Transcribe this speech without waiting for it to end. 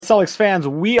Celtics fans,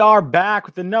 we are back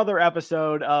with another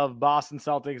episode of Boston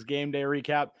Celtics Game Day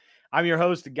Recap. I'm your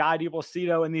host, Guy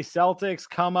DiPlacido, and the Celtics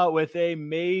come out with a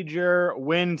major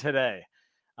win today.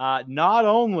 Not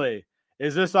only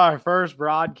is this our first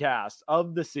broadcast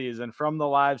of the season from the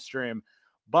live stream,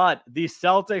 but the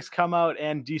Celtics come out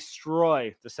and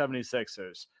destroy the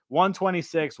 76ers.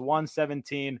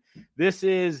 126-117. This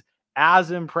is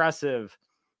as impressive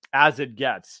as it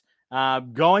gets.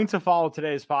 Going to follow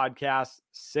today's podcast,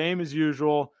 same as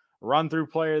usual, run through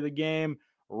player of the game,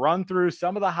 run through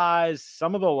some of the highs,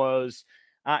 some of the lows.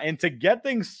 And to get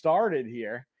things started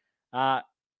here,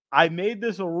 I made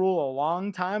this a rule a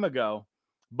long time ago,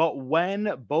 but when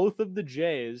both of the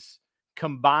Jays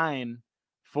combine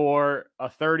for a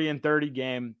 30-30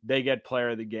 game, they get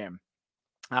player of the game.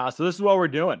 So this is what we're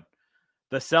doing.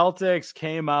 The Celtics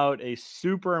came out a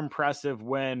super impressive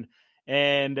win.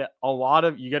 And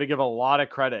you got to give a lot of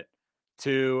credit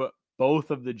to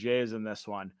both of the Jays in this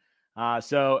one.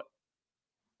 So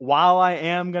while I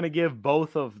am going to give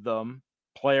both of them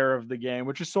player of the game,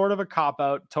 which is sort of a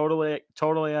cop-out,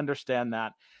 totally understand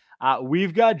that.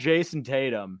 We've got Jason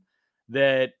Tatum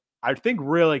that I think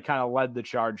really kind of led the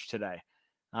charge today.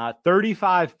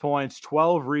 35 points,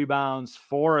 12 rebounds,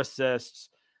 4 assists,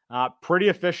 pretty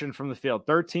efficient from the field,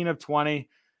 13 of 20.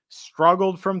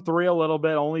 Struggled from 3 a little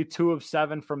bit, only 2 of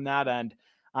 7 from that end.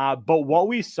 But what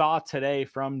we saw today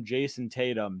from Jason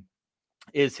Tatum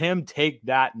is him take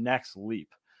that next leap.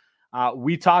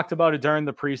 We talked about it during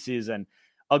the preseason.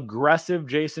 Aggressive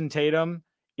Jason Tatum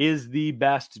is the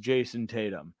best Jason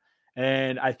Tatum.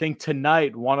 And I think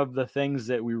tonight, one of the things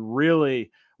that we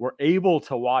really were able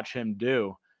to watch him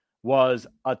do was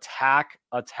attack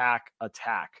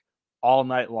all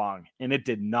night long. And it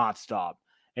did not stop.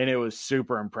 And it was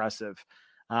super impressive.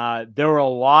 There were a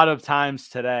lot of times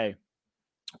today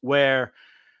where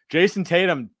Jason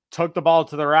Tatum took the ball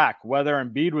to the rack, whether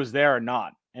Embiid was there or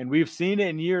not. And we've seen it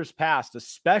in years past,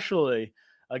 especially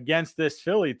against this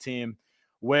Philly team,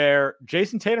 where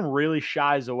Jason Tatum really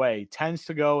shies away, tends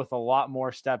to go with a lot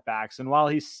more step backs. And while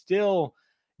he still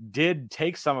did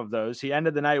take some of those, he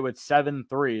ended the night with 7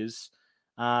 threes.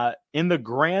 In the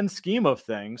grand scheme of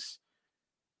things,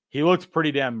 he looked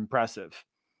pretty damn impressive.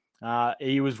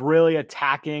 He was really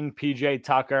attacking PJ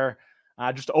Tucker.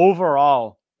 Just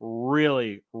overall,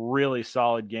 really, really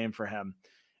solid game for him.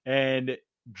 And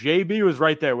JB was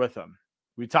right there with him.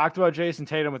 We talked about Jason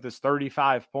Tatum with his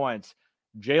 35 points.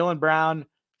 Jaylen Brown,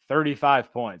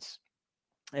 35 points.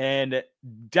 And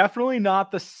definitely not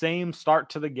the same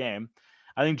start to the game.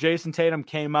 I think Jason Tatum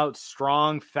came out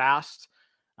strong, fast,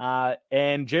 and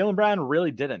Jaylen Brown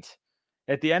really didn't.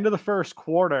 At the end of the first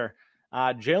quarter,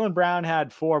 Jaylen Brown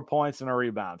had 4 points and a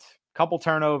rebound, couple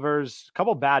turnovers,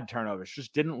 couple bad turnovers,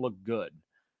 just didn't look good,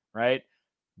 right?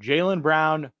 Jaylen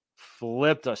Brown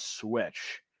flipped a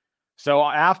switch. So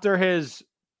after his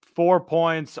 4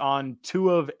 points on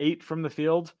 2 of 8 from the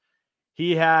field,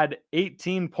 he had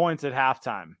 18 points at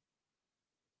halftime.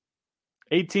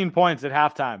 18 points at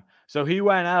halftime. So he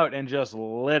went out and just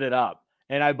lit it up.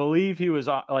 And I believe he was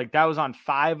that was on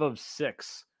 5 of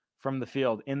 6 from the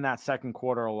field in that second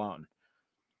quarter alone.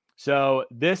 So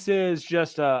this is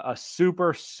just a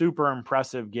super, super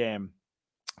impressive game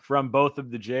from both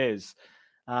of the Jays.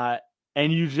 And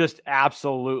you just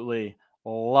absolutely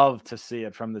love to see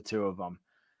it from the two of them.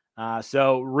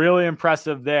 So really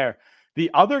impressive there. The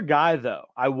other guy, though,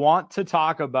 I want to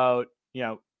talk about,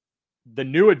 the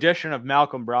new addition of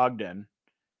Malcolm Brogdon,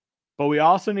 but we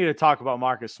also need to talk about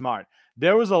Marcus Smart.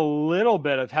 There was a little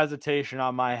bit of hesitation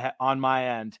on my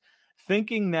end,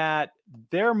 thinking that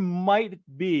there might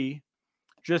be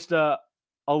just a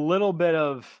little bit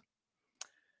of,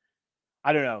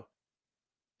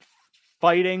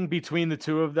 fighting between the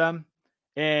two of them.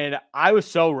 And I was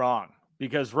so wrong,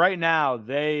 because right now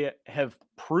they have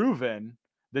proven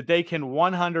that they can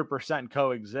 100%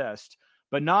 coexist.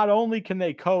 But not only can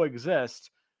they coexist,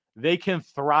 they can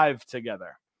thrive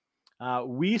together.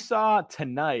 We saw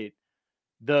tonight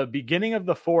the beginning of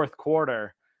the fourth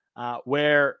quarter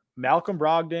where Malcolm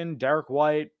Brogdon, Derek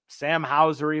White, Sam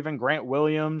Hauser, even Grant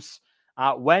Williams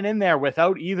went in there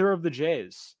without either of the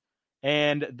Jays.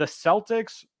 And the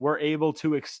Celtics were able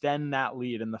to extend that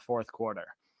lead in the fourth quarter.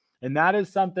 And that is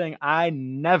something I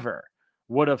never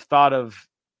would have thought of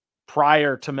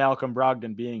prior to Malcolm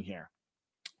Brogdon being here.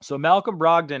 So Malcolm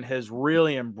Brogdon has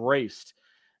really embraced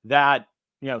that,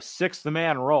 sixth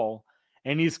man role,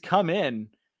 and he's come in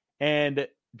and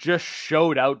just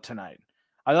showed out tonight.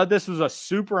 I thought this was a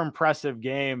super impressive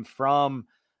game from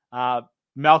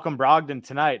Malcolm Brogdon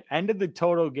tonight. Ended the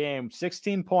total game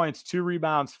 16 points, 2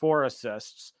 rebounds, 4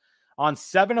 assists on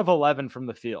 7 of 11 from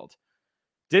the field.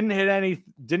 Didn't hit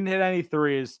any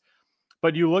threes.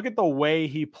 But you look at the way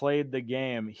he played the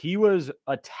game, he was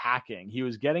attacking. He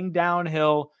was getting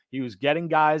downhill. He was getting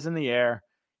guys in the air.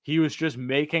 He was just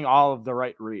making all of the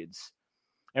right reads.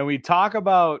 And we talk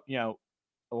about,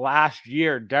 last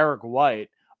year, Derek White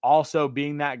also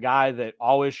being that guy that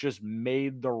always just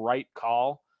made the right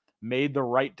call, made the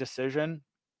right decision.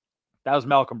 That was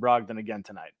Malcolm Brogdon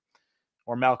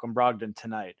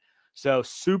tonight. So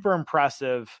super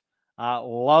impressive.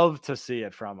 Love to see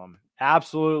it from him.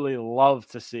 Absolutely love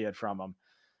to see it from him.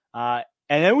 And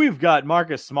then we've got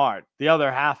Marcus Smart, the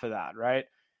other half of that, right?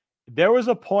 There was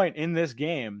a point in this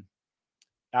game,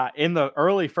 in the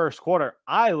early first quarter,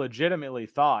 I legitimately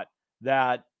thought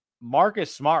that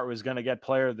Marcus Smart was going to get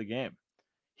player of the game.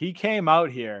 He came out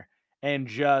here and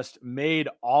just made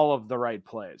all of the right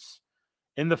plays.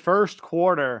 In the first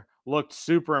quarter, looked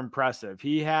super impressive.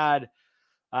 He had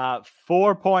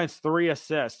 4 points, 3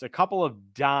 assists, a couple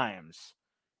of dimes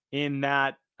in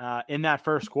that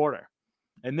first quarter.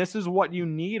 And this is what you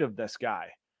need of this guy,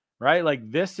 right?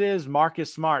 Like, this is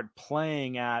Marcus Smart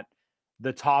playing at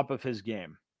the top of his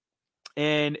game.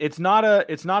 And it's not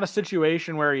a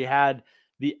situation where he had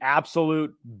the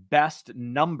absolute best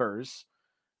numbers.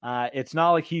 It's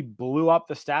not like he blew up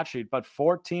the stat sheet, but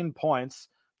 14 points,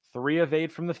 3 of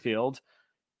 8 from the field.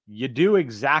 You do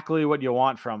exactly what you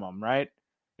want from him, right?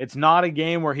 It's not a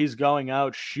game where he's going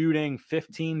out shooting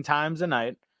 15 times a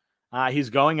night. He's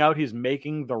going out, he's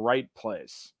making the right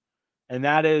plays. And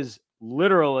that is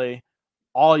literally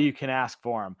all you can ask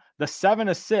for him. The 7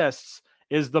 assists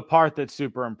is the part that's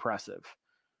super impressive,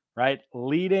 right?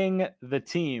 Leading the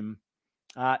team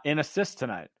in assists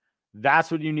tonight. That's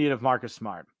what you need of Marcus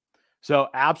Smart. So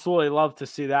absolutely love to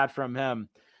see that from him.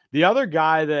 The other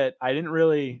guy that I didn't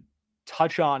really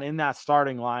touch on in that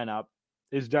starting lineup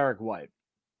is Derek White.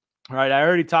 All right, I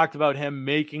already talked about him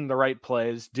making the right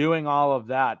plays, doing all of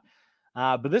that.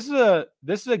 But this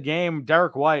is a game,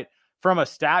 Derek White, from a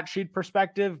stat sheet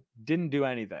perspective, didn't do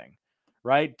anything,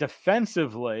 right?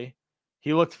 Defensively,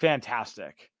 he looked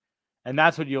fantastic. And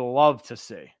that's what you love to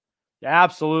see. You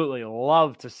absolutely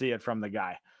love to see it from the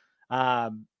guy.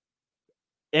 And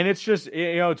it's just,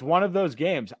 it's one of those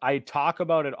games. I talk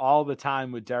about it all the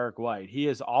time with Derek White.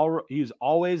 He's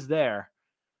always there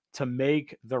to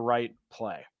make the right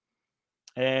play.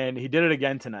 And he did it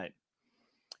again tonight.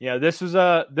 This is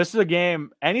a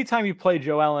game. Anytime you play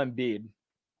Joel Embiid,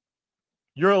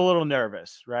 you're a little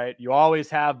nervous, right? You always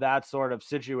have that sort of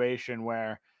situation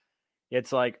where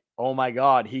it's like, oh my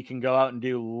God, he can go out and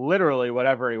do literally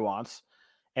whatever he wants.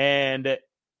 And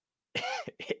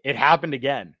it happened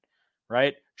again,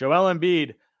 right? Joel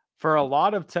Embiid, for a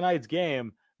lot of tonight's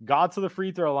game, got to the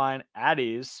free throw line at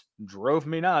ease, drove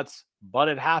me nuts, but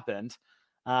it happened.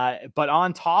 But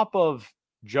on top of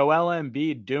Joel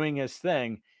Embiid doing his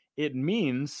thing, it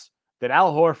means that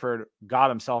Al Horford got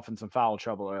himself in some foul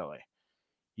trouble early.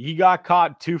 He got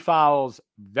caught 2 fouls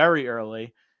very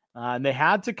early, and they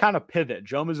had to kind of pivot.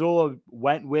 Joe Mazzulla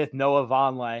went with Noah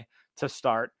Vonleh to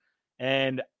start,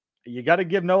 and you got to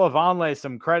give Noah Vonleh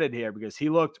some credit here because he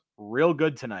looked real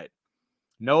good tonight.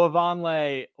 Noah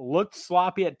Vonleh looked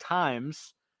sloppy at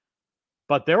times,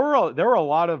 but there were a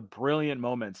lot of brilliant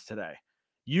moments today.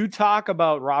 You talk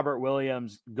about Robert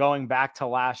Williams going back to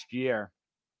last year,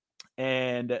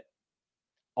 and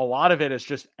a lot of it is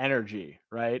just energy,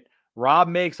 right? Rob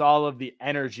makes all of the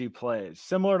energy plays,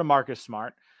 similar to Marcus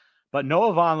Smart, but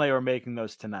Noah Vonleh are making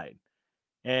those tonight.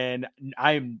 And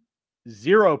I'm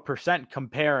 0%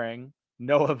 comparing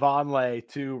Noah Vonleh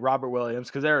to Robert Williams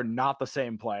because they're not the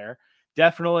same player.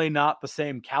 Definitely not the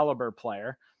same caliber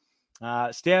player.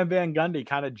 Stan Van Gundy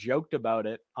kind of joked about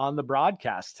it on the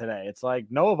broadcast today. It's like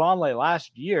Noah Vonleh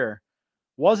last year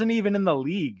wasn't even in the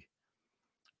league.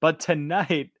 But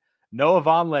tonight, Noah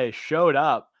Vonleh showed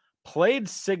up, played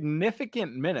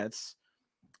significant minutes,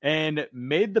 and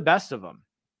made the best of them.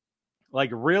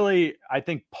 Like, really, I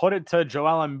think, put it to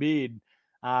Joel Embiid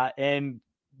and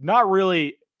not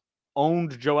really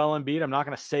owned Joel Embiid. I'm not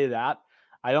going to say that.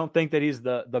 I don't think that he's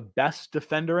the best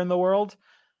defender in the world,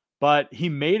 but he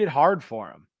made it hard for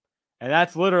him. And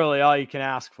that's literally all you can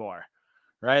ask for,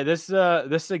 right? This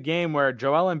is a game where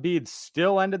Joel Embiid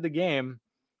still ended the game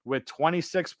with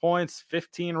 26 points,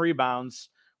 15 rebounds,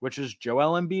 which is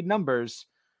Joel Embiid numbers,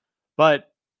 but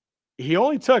he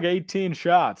only took 18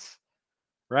 shots,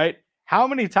 right? How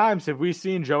many times have we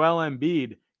seen Joel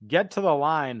Embiid get to the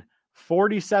line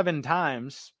 47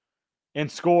 times and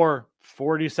score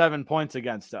 47 points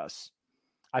against us?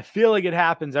 I feel like it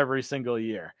happens every single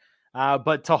year.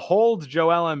 But to hold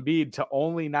Joel Embiid to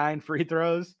only 9 free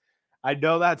throws, I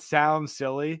know that sounds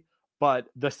silly, but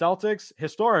the Celtics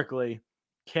historically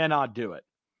cannot do it.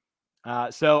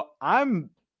 So I'm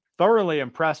thoroughly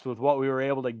impressed with what we were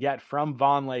able to get from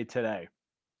Vonleh today.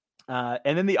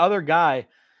 And then the other guy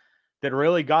that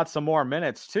really got some more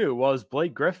minutes too was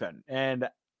Blake Griffin. And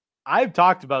I've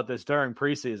talked about this during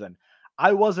preseason.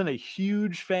 I wasn't a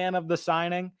huge fan of the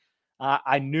signing.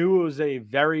 I knew it was a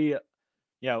very,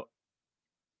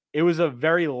 it was a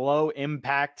very low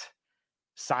impact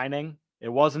signing. It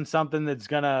wasn't something that's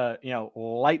going to,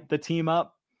 light the team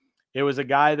up. It was a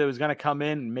guy that was going to come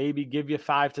in and maybe give you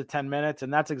 5 to 10 minutes.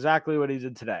 And that's exactly what he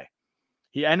did today.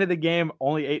 He ended the game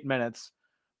only 8 minutes,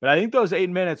 but I think those 8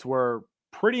 minutes were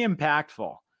pretty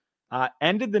impactful.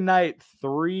 Ended the night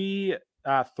 3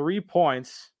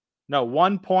 points,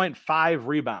 1.5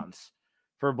 rebounds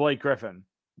for Blake Griffin.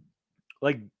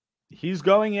 Like, he's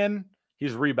going in,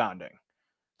 he's rebounding.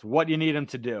 It's what you need him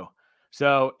to do.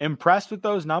 So impressed with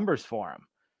those numbers for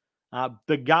him.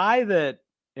 The guy that,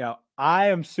 I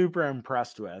am super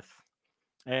impressed with,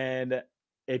 and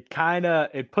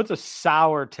it puts a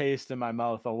sour taste in my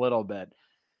mouth a little bit,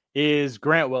 is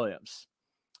Grant Williams.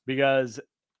 Because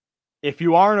if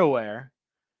you aren't aware,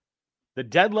 the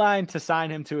deadline to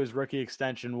sign him to his rookie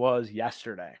extension was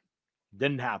yesterday.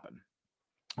 Didn't happen.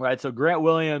 Right. So Grant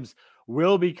Williams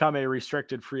will become a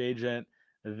restricted free agent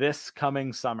this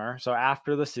coming summer. So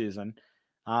after the season.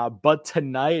 But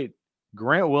tonight,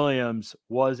 Grant Williams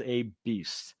was a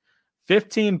beast.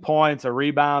 15 points, a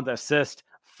rebound, assist,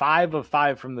 5 of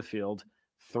 5 from the field,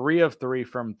 3 of 3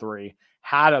 from 3.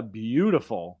 Had a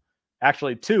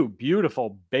actually 2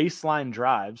 beautiful baseline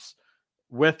drives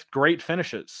with great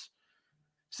finishes.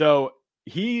 So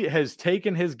he has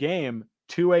taken his game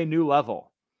to a new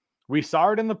level. We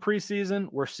saw it in the preseason.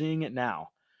 We're seeing it now.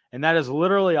 And that is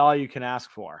literally all you can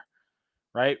ask for,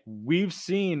 right? We've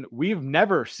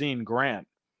never seen Grant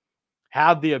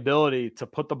have the ability to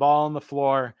put the ball on the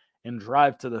floor and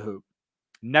drive to the hoop.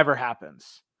 Never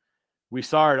happens. We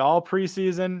saw it all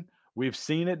preseason. We've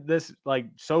seen it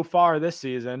so far this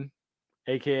season,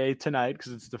 aka tonight,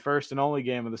 because it's the first and only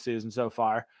game of the season so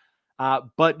far.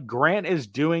 But Grant is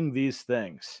doing these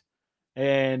things,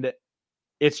 and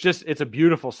it's a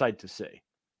beautiful sight to see.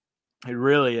 It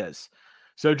really is.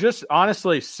 So just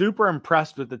honestly, super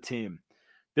impressed with the team.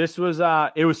 This was,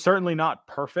 it was certainly not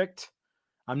perfect.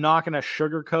 I'm not going to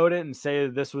sugarcoat it and say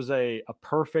that this was a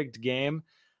perfect game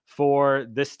for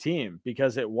this team,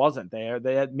 because it wasn't.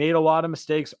 They had made a lot of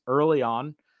mistakes early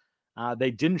on.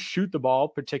 They didn't shoot the ball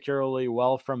particularly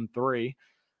well from 3.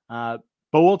 But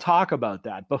we'll talk about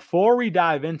that. Before we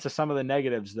dive into some of the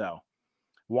negatives, though,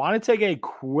 want to take a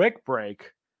quick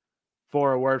break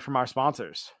for a word from our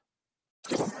sponsors.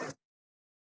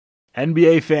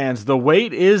 NBA fans, the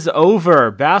wait is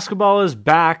over. Basketball is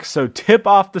back, so tip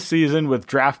off the season with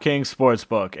DraftKings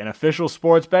Sportsbook, an official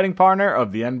sports betting partner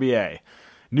of the NBA.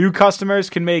 New customers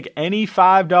can make any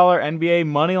 $5 NBA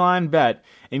moneyline bet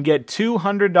and get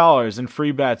 $200 in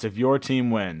free bets if your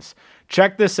team wins.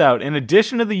 Check this out. In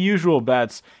addition to the usual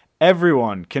bets,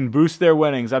 everyone can boost their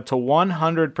winnings up to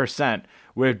 100%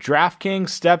 with DraftKings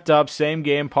stepped-up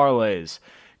same-game parlays.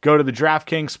 Go to the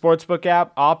DraftKings Sportsbook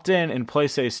app, opt in, and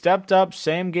place a stepped-up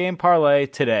same-game parlay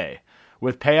today.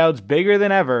 With payouts bigger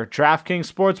than ever,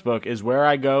 DraftKings Sportsbook is where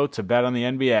I go to bet on the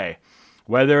NBA.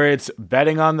 Whether it's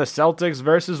betting on the Celtics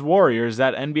versus Warriors,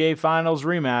 that NBA Finals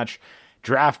rematch,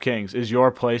 DraftKings is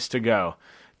your place to go.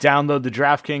 Download the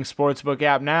DraftKings Sportsbook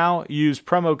app now, use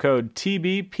promo code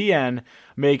TBPN,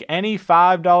 make any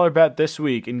 $5 bet this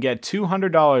week, and get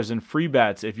 $200 in free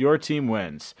bets if your team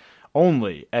wins.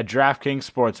 Only at DraftKings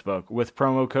Sportsbook with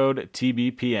promo code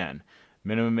TBPN.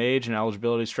 Minimum age and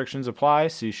eligibility restrictions apply.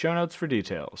 See show notes for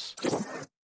details.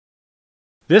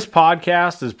 This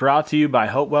podcast is brought to you by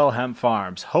Hopewell Hemp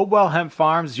Farms. Hopewell Hemp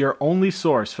Farms is your only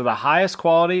source for the highest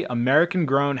quality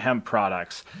American-grown hemp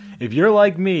products. If you're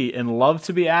like me and love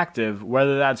to be active,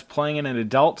 whether that's playing in an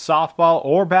adult softball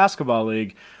or basketball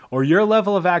league, or your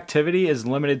level of activity is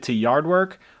limited to yard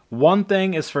work, one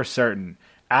thing is for certain.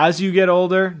 As you get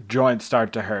older, joints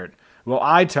start to hurt. Well,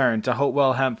 I turn to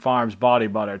Hopewell Hemp Farms Body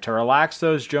Butter to relax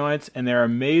those joints and their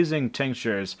amazing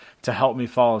tinctures to help me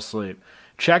fall asleep.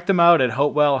 Check them out at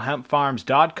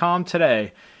hopewellhempfarms.com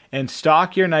today and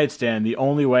stock your nightstand the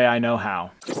only way I know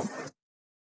how.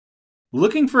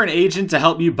 Looking for an agent to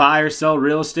help you buy or sell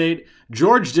real estate?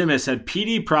 George Dimas at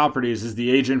PD Properties is the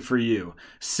agent for you.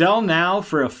 Sell now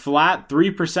for a flat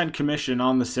 3% commission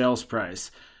on the sales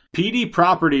price. PD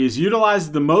Properties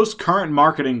utilizes the most current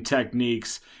marketing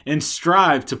techniques and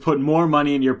strive to put more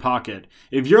money in your pocket.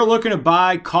 If you're looking to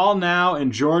buy, call now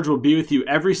and George will be with you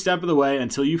every step of the way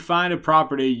until you find a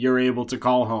property you're able to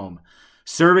call home.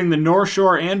 Serving the North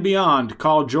Shore and beyond,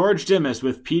 call George Dimas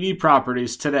with PD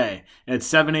Properties today at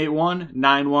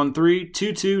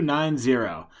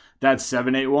 781-913-2290. That's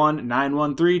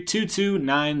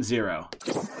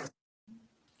 781-913-2290.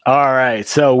 All right,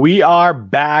 so we are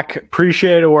back.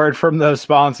 Appreciate a word from those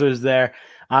sponsors there.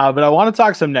 But I want to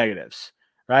talk some negatives,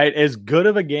 right? As good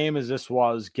of a game as this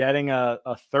was, getting a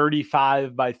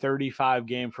 35-35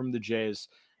 game from the Jays,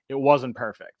 it wasn't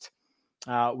perfect.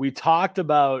 We talked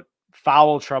about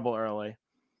foul trouble early,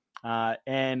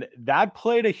 and that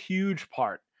played a huge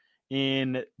part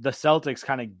in the Celtics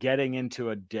kind of getting into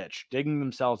a ditch, digging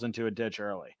themselves into a ditch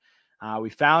early.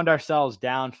 We found ourselves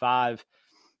down 5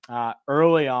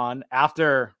 early on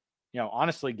after,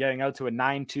 honestly getting out to a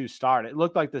 9-2 start. It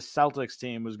looked like the Celtics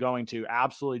team was going to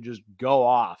absolutely just go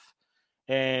off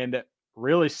and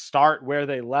really start where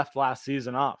they left last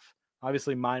season off,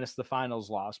 obviously minus the finals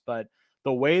loss. But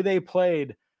the way they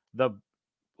played the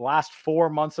last 4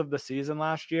 months of the season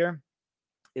last year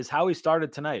is how we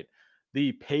started tonight.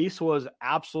 The pace was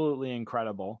absolutely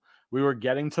incredible. We were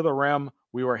getting to the rim.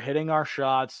 We were hitting our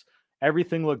shots.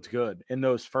 Everything looked good in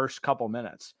those first couple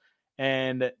minutes.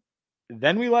 And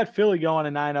then we let Philly go on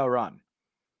a 9-0 run,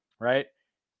 right?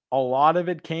 A lot of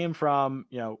it came from,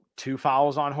 2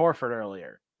 fouls on Horford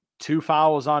earlier, 2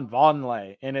 fouls on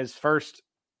Vonleh in his first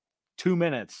 2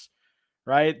 minutes,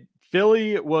 right?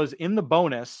 Philly was in the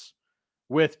bonus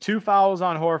with 2 fouls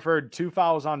on Horford, 2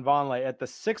 fouls on Vonleh at the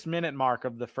 6-minute mark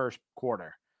of the first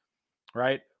quarter,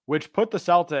 right? Which put the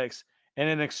Celtics in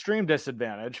an extreme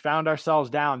disadvantage, found ourselves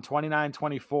down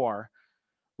 29-24.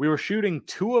 We were shooting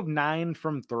 2 of 9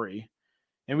 from 3,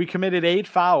 and we committed 8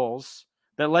 fouls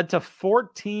that led to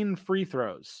 14 free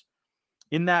throws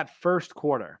in that first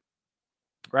quarter,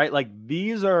 right? Like,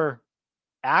 these are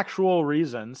actual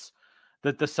reasons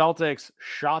that the Celtics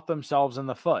shot themselves in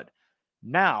the foot.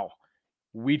 Now,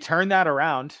 we turned that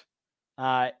around,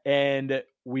 and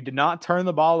we did not turn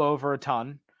the ball over a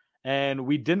ton, and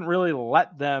we didn't really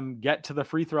let them get to the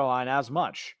free throw line as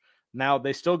much. Now,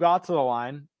 they still got to the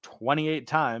line 28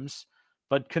 times,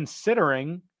 but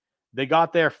considering they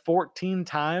got there 14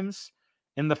 times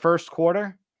in the first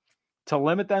quarter, to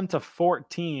limit them to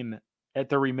 14 at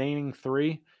the remaining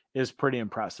 3 is pretty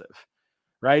impressive,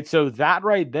 right? So that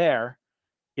right there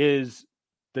is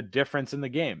the difference in the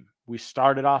game. We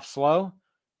started off slow,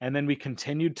 and then we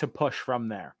continued to push from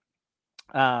there.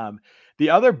 The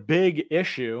other big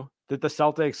issue that the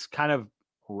Celtics kind of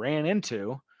ran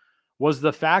into was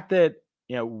the fact that,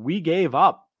 we gave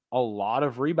up a lot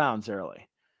of rebounds early.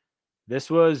 This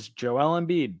was Joel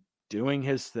Embiid doing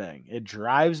his thing. It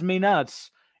drives me nuts.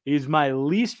 He's my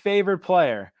least favorite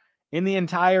player in the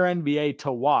entire NBA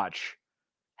to watch.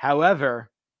 However,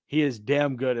 he is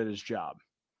damn good at his job.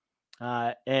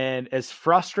 And as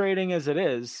frustrating as it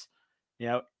is,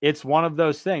 it's one of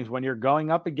those things when you're going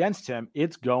up against him,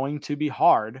 it's going to be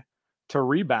hard to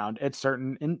rebound at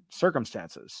certain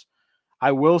circumstances.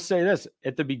 I will say this,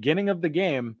 at the beginning of the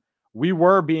game, we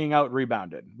were being out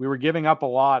rebounded. We were giving up a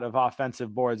lot of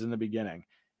offensive boards in the beginning.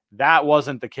 That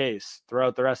wasn't the case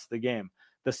throughout the rest of the game.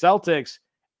 The Celtics,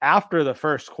 after the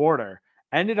first quarter,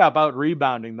 ended up out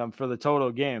rebounding them for the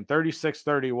total game,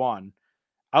 36-31.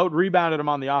 Out rebounded them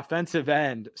on the offensive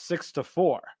end,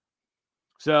 6-4.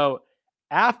 So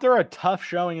after a tough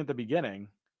showing at the beginning,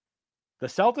 the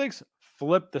Celtics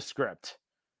flipped the script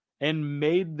and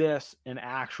made this an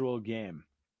actual game.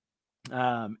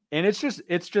 And it's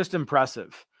just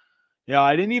impressive.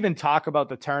 I didn't even talk about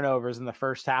the turnovers in the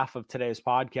first half of today's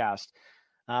podcast.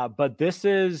 But this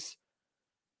is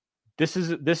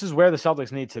where the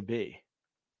Celtics need to be,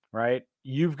 right?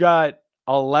 You've got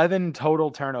 11 total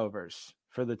turnovers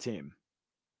for the team.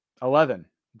 11.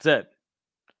 That's it.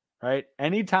 Right?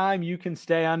 Anytime you can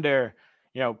stay under,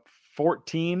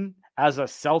 14 as a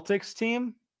Celtics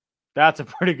team, that's a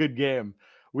pretty good game.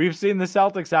 We've seen the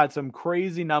Celtics had some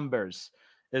crazy numbers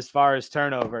as far as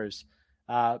turnovers,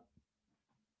 but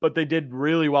they did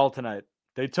really well tonight.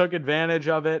 They took advantage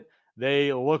of it.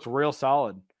 They looked real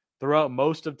solid throughout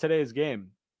most of today's game.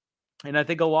 And I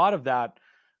think a lot of that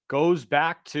goes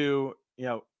back to,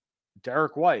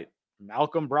 Derek White,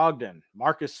 Malcolm Brogdon,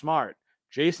 Marcus Smart,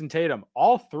 Jason Tatum,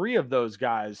 all 3 of those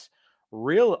guys,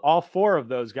 all 4 of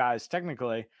those guys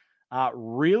technically,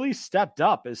 really stepped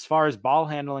up as far as ball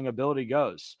handling ability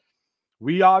goes.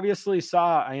 We obviously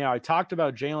saw, I talked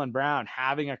about Jaylen Brown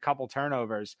having a couple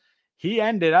turnovers. He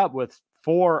ended up with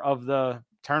 4 of the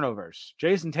turnovers.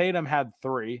 Jason Tatum had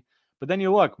 3, but then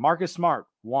you look, Marcus Smart,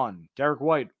 1, Derek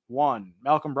White, 1,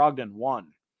 Malcolm Brogdon, 1.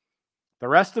 The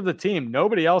rest of the team,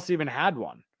 nobody else even had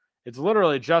 1. It's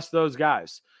literally just those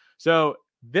guys. So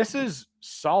this is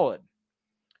solid.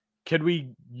 Could we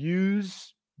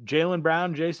use Jaylen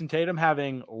Brown, Jason Tatum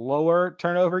having lower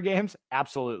turnover games?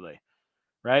 Absolutely.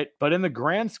 Right. But in the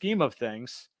grand scheme of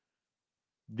things,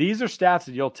 these are stats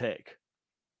that you'll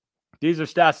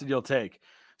take.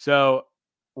 So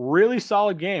really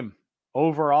solid game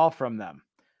overall from them.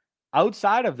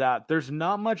 Outside of that, there's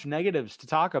not much negatives to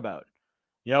talk about.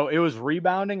 It was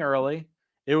rebounding early.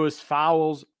 It was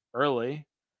fouls early.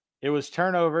 It was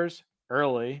turnovers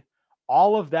early.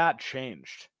 All of that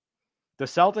changed. The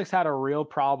Celtics had a real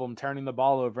problem turning the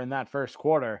ball over in that first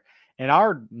quarter, and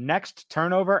our next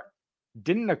turnover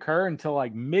didn't occur until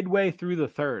like midway through the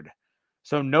third.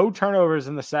 So no turnovers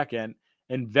in the second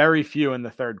and very few in the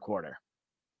third quarter.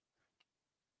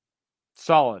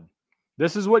 Solid.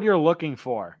 This is what you're looking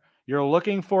for. You're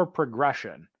looking for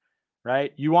progression,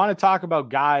 right? You want to talk about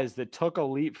guys that took a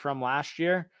leap from last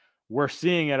year. We're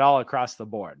seeing it all across the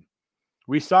board.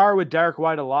 We saw it with Derek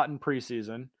White a lot in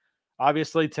preseason.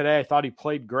 Obviously, today I thought he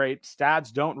played great.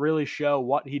 Stats don't really show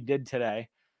what he did today,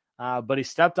 but he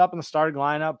stepped up in the starting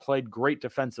lineup, played great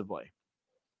defensively,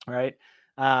 right?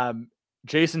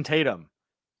 Jason Tatum,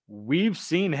 we've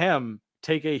seen him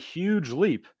take a huge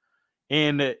leap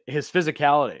in his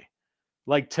physicality.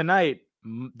 Like tonight,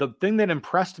 the thing that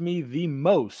impressed me the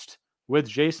most with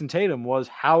Jason Tatum was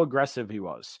how aggressive he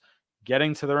was,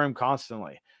 getting to the rim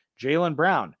constantly. Jaylen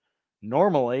Brown,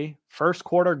 normally first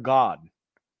quarter god,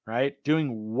 right?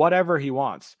 Doing whatever he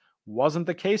wants. Wasn't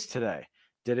the case today.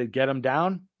 Did it get him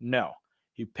down? No.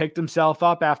 He picked himself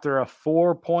up after a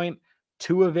 4-point,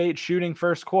 2 of 8 shooting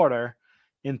first quarter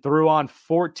and threw on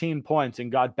 14 points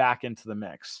and got back into the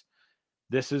mix.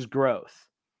 This is growth,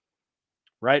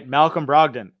 right? Malcolm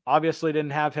Brogdon, obviously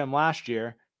didn't have him last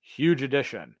year. Huge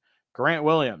addition. Grant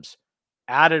Williams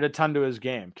added a ton to his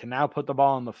game, can now put the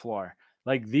ball on the floor.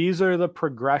 Like, these are the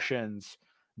progressions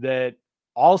that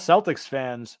all Celtics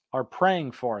fans are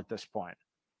praying for at this point.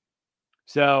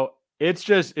 So it's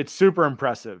super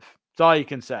impressive. That's all you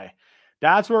can say.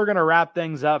 That's where we're going to wrap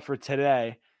things up for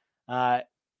today. The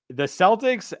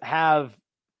Celtics have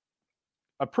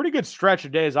a pretty good stretch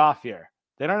of days off here.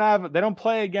 They don't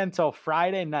play again till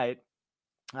Friday night.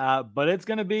 But it's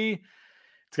going to be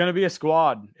a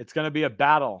squad. It's going to be a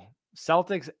battle.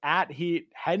 Celtics at Heat,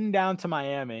 heading down to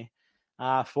Miami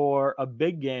for a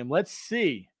big game. Let's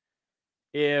see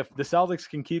if the Celtics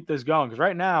can keep this going, because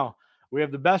right now we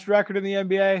have the best record in the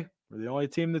NBA. We're the only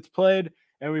team that's played,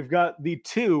 and we've got the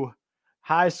 2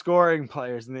 high-scoring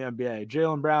players in the NBA,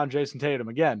 Jaylen Brown, Jason Tatum.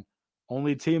 Again,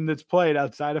 only team that's played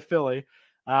outside of Philly.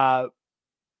 But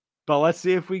let's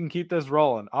see if we can keep this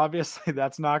rolling. Obviously,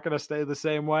 that's not going to stay the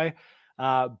same way.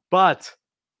 But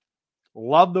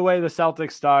love the way the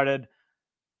Celtics started.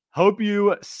 Hope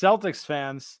you Celtics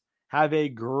fans have a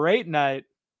great night.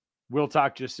 We'll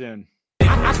talk to you soon.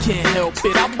 I can't help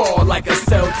it, I ball like a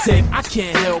Celtic. I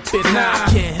can't help it, I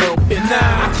can't help it,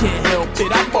 I can't help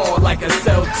it, I ball like a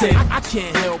Celtic. I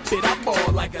can't help it, I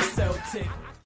ball like a Celtic.